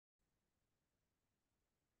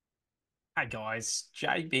Hi guys,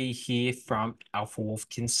 JB here from Alpha Wolf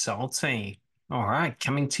Consulting. All right,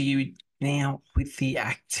 coming to you now with the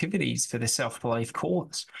activities for the self-belief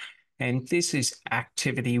course. And this is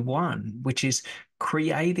activity one, which is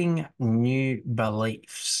creating new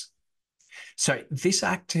beliefs. So this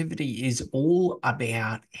activity is all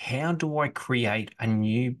about how do I create a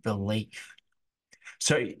new belief?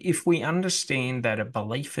 So if we understand that a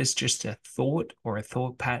belief is just a thought or a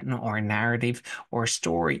thought pattern or a narrative or a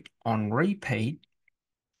story on repeat,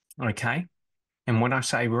 okay? And when I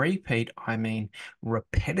say repeat, I mean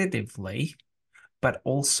repetitively, but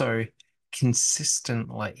also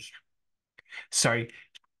consistently. So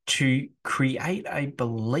to create a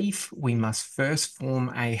belief, we must first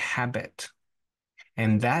form a habit.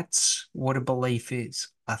 And that's what a belief is,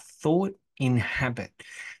 a thought in habit.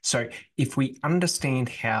 So if we understand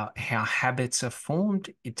how habits are formed,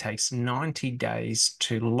 it takes 90 days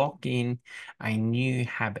to lock in a new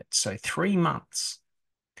habit. So 3 months.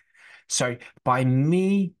 So by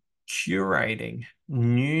me curating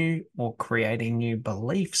new or creating new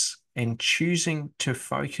beliefs and choosing to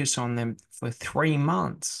focus on them for 3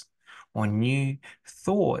 months on new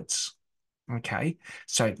thoughts, okay?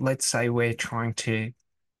 So let's say we're trying to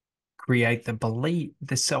create the belief,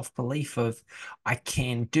 the self-belief of I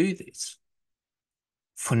can do this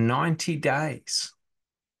for 90 days.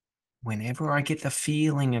 Whenever I get the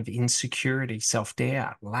feeling of insecurity,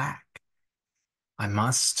 self-doubt, lack, I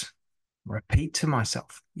must repeat to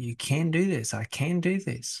myself, you can do this. I can do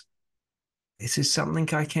this. This is something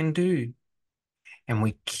I can do. And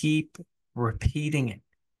we keep repeating it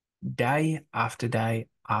day after day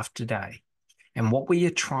after day. And what we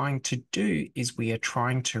are trying to do is we are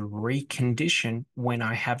trying to recondition when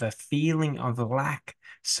I have a feeling of lack,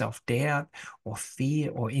 self-doubt, or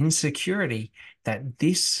fear or insecurity, that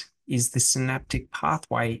this is the synaptic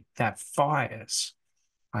pathway that fires.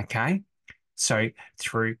 Okay. So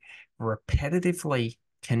through repetitively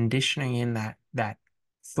conditioning in that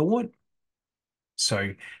thought,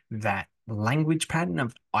 so that language pattern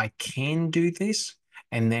of I can do this,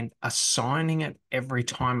 and then assigning it every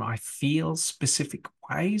time I feel specific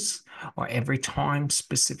ways or every time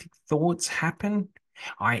specific thoughts happen,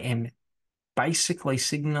 I am basically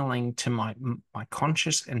signaling to my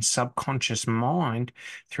conscious and subconscious mind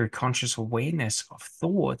through conscious awareness of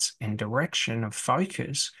thoughts and direction of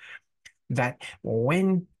focus that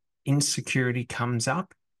when insecurity comes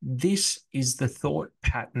up, this is the thought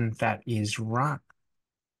pattern that is run.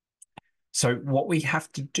 So, what we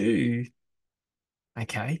have to do,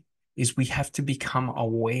 okay, is we have to become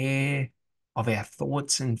aware of our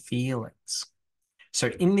thoughts and feelings. So,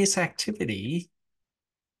 in this activity,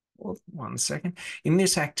 well, 1 second, in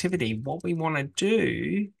this activity, what we want to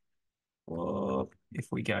do, well, if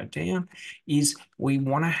we go down, is we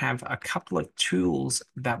want to have a couple of tools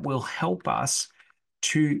that will help us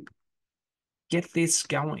to get this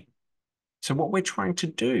going. So what we're trying to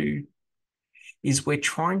do is we're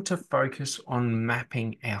trying to focus on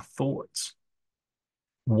mapping our thoughts.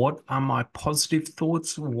 What are my positive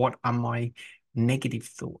thoughts? What are my negative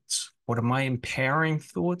thoughts? What are my empowering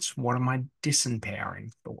thoughts? What are my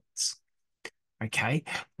disempowering thoughts? Okay.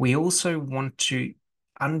 We also want to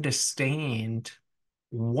understand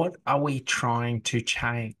what are we trying to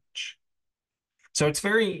change. So it's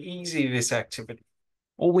very easy, this activity.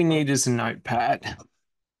 All we need is a notepad.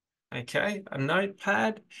 Okay. A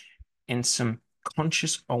notepad and some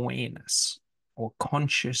conscious awareness or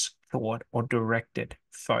conscious thought or directed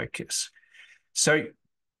focus. So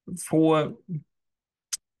for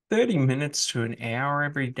 30 minutes to an hour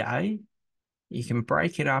every day, you can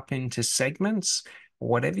break it up into segments,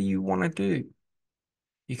 whatever you want to do.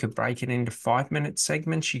 You could break it into 5-minute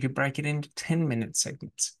segments. You could break it into 10-minute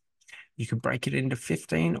segments. You could break it into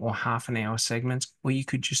 15 or half an hour segments, or you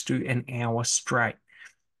could just do an hour straight.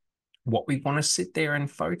 What we want to sit there and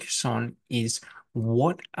focus on is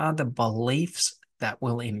what are the beliefs that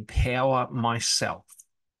will empower myself.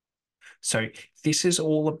 So this is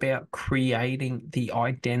all about creating the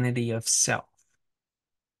identity of self.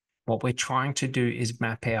 What we're trying to do is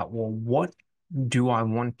map out, well, what do I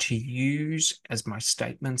want to use as my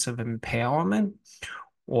statements of empowerment,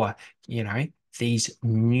 or, these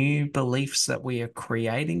new beliefs that we are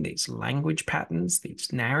creating, these language patterns, these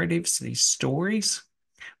narratives, these stories.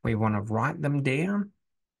 We want to write them down,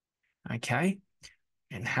 okay,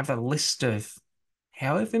 and have a list of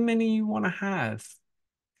however many you want to have.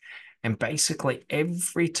 And basically,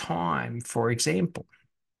 every time, for example,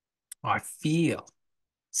 I feel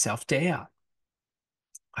self-doubt,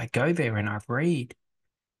 I go there and I read,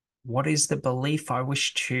 what is the belief I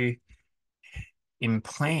wish to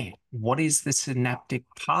implant? What is the synaptic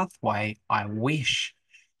pathway I wish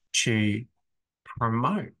to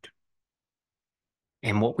promote.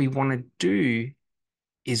 And what we want to do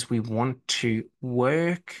is we want to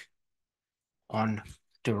work on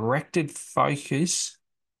directed focus.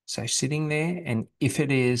 So sitting there, and if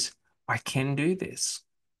it is, I can do this.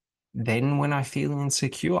 Then when I feel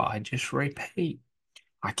insecure, I just repeat,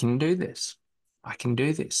 I can do this. I can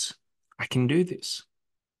do this. I can do this.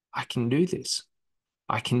 I can do this.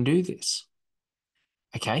 I can do this.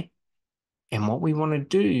 Okay. And what we want to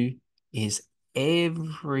do is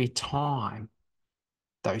every time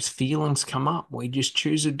those feelings come up, we just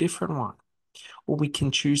choose a different one. Or we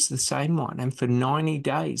can choose the same one. And for 90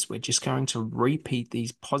 days, we're just going to repeat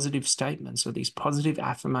these positive statements or these positive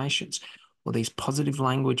affirmations or these positive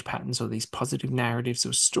language patterns or these positive narratives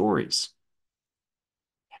or stories.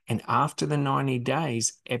 And after the 90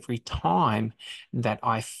 days, every time that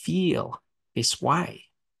I feel this way,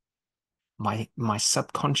 my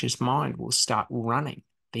subconscious mind will start running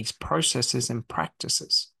these processes and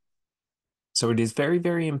practices. So it is very,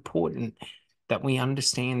 very important that we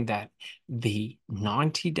understand that the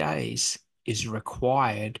 90 days is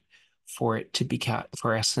required for it to become,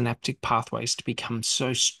 for our synaptic pathways to become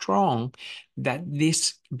so strong that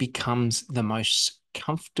this becomes the most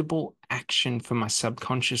comfortable action for my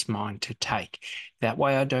subconscious mind to take. That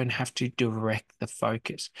way I don't have to direct the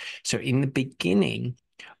focus. So in the beginning,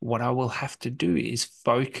 what I will have to do is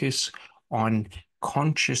focus on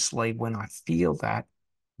consciously when I feel that,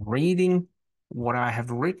 reading what I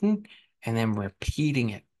have written and then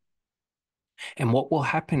repeating it. And what will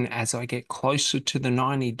happen as I get closer to the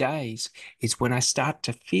 90 days is when I start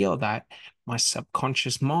to feel that, my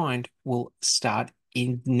subconscious mind will start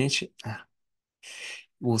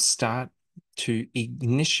to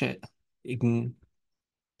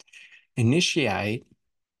initiate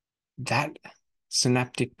that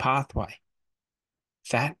synaptic pathway,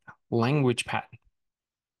 that language pattern.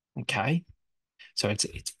 Okay. So it's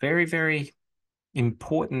very, very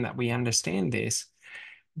important that we understand this.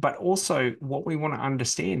 But also, what we want to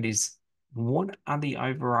understand is, what are the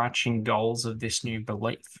overarching goals of this new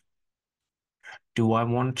belief? Do I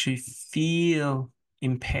want to feel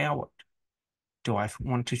empowered? Do I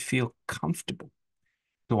want to feel comfortable?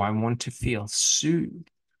 Do I want to feel soothed?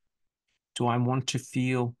 Do I want to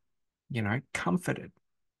feel, comforted?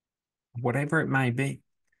 Whatever it may be.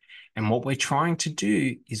 And what we're trying to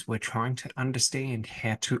do is we're trying to understand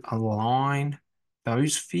how to align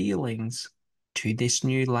those feelings to this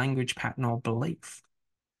new language pattern or belief.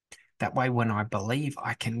 That way, when I believe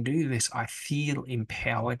I can do this, I feel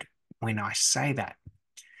empowered when I say that.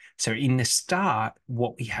 So in the start,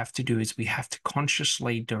 what we have to do is we have to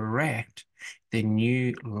consciously direct the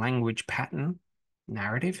new language pattern,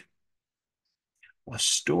 narrative, or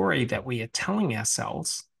story that we are telling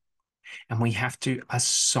ourselves, and we have to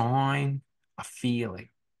assign a feeling.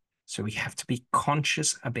 So we have to be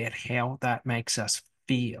conscious about how that makes us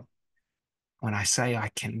feel. When I say I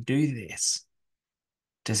can do this,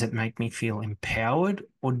 does it make me feel empowered,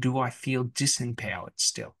 or do I feel disempowered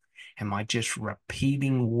still? Am I just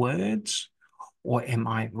repeating words, or am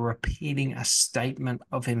I repeating a statement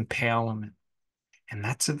of empowerment? And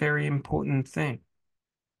that's a very important thing,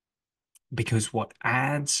 because what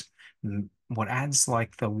adds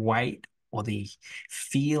like the weight or the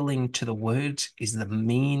feeling to the words is the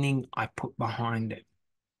meaning I put behind it.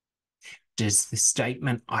 Does the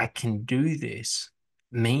statement, I can do this,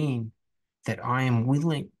 mean that I am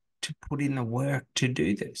willing to put in the work to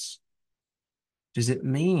do this? Does it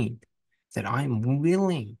mean that I'm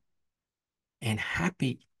willing and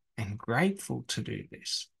happy and grateful to do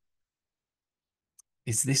this?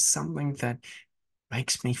 Is this something that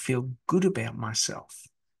makes me feel good about myself?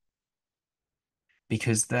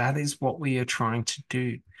 Because that is what we are trying to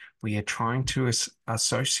do. We are trying to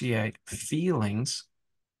associate feelings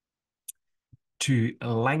to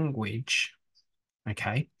language,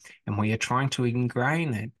 okay? And we are trying to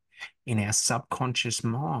ingrain it in our subconscious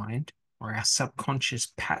mind or our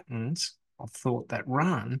subconscious patterns of thought that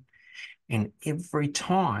run. And every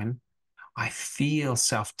time I feel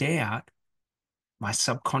self-doubt, my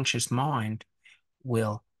subconscious mind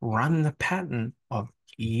will run the pattern of,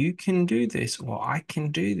 you can do this or I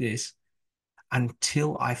can do this,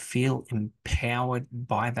 until I feel empowered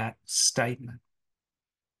by that statement,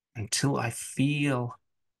 until I feel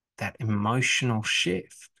that emotional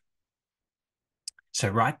shift. So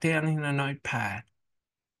write down in a notepad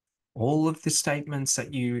all of the statements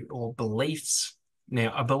that you, or beliefs.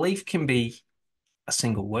 Now, a belief can be a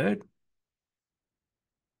single word.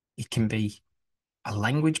 It can be a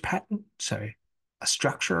language pattern, so a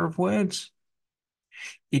structure of words.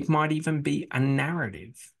 It might even be a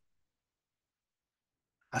narrative,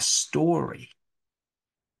 a story.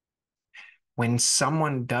 When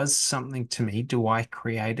someone does something to me, do I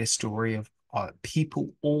create a story of, oh,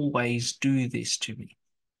 people always do this to me?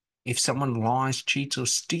 If someone lies, cheats, or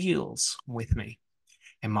steals with me,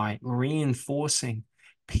 am I reinforcing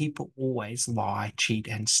people always lie, cheat,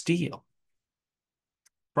 and steal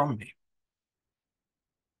from me?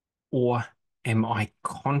 Or am I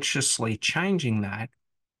consciously changing that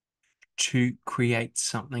to create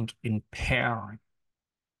something empowering?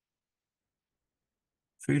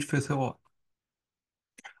 Food for thought.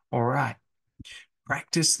 All right,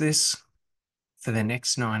 practice this for the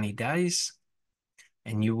next 90 days,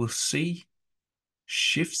 and you will see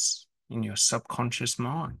shifts in your subconscious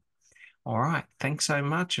mind. All right, thanks so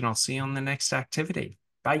much, and I'll see you on the next activity.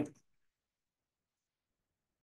 Bye.